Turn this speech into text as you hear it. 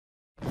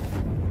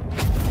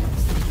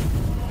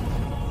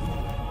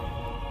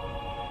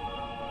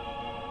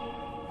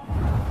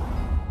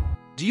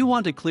Do you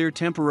want to clear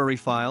temporary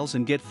files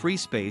and get free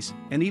space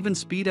and even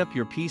speed up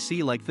your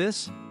PC like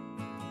this?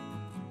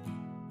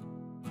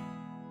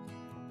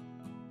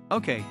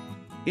 Okay.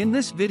 In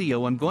this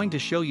video I'm going to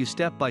show you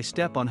step by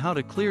step on how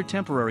to clear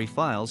temporary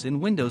files in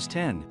Windows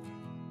 10.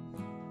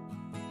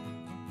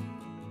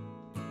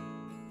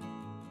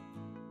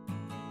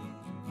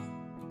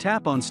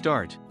 Tap on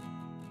Start.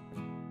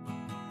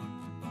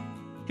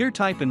 Here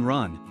type and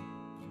run.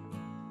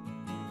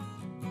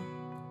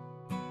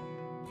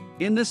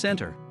 In this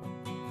enter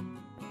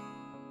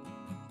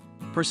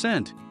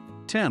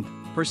 %temp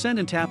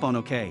and tap on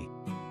OK.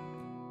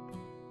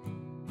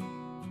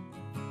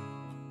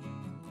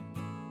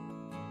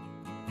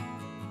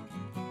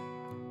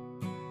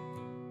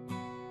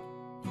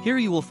 Here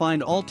you will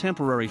find all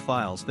temporary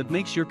files that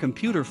makes your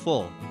computer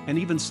full and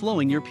even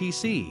slowing your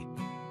PC.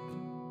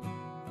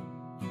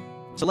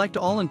 Select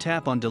all and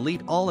tap on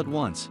Delete all at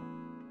once.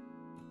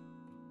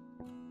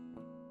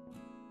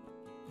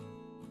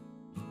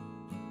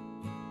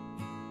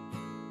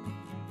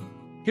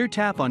 Here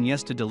tap on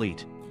Yes to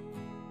delete.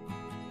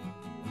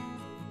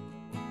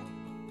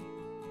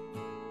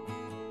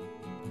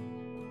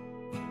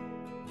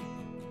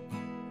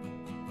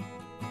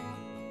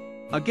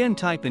 Again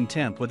type in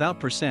temp without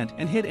 %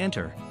 and hit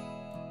enter.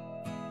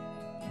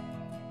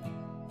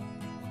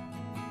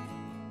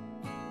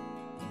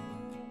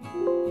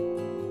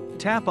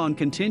 Tap on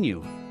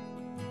Continue.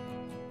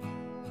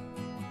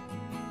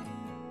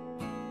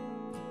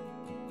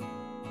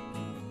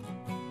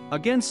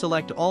 Again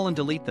select all and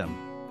delete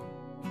them.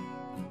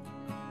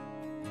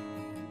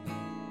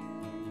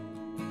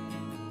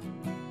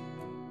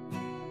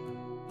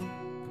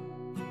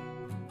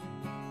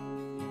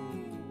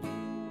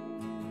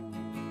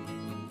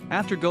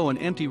 After go and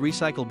empty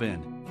recycle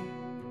bin.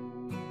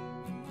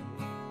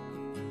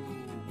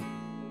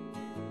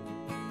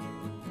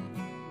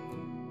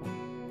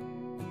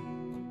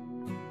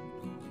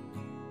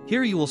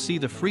 Here you will see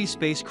the free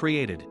space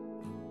created.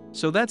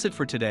 So that's it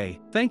for today.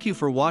 Thank you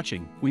for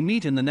watching. We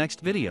meet in the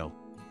next video.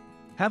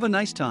 Have a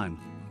nice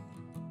time.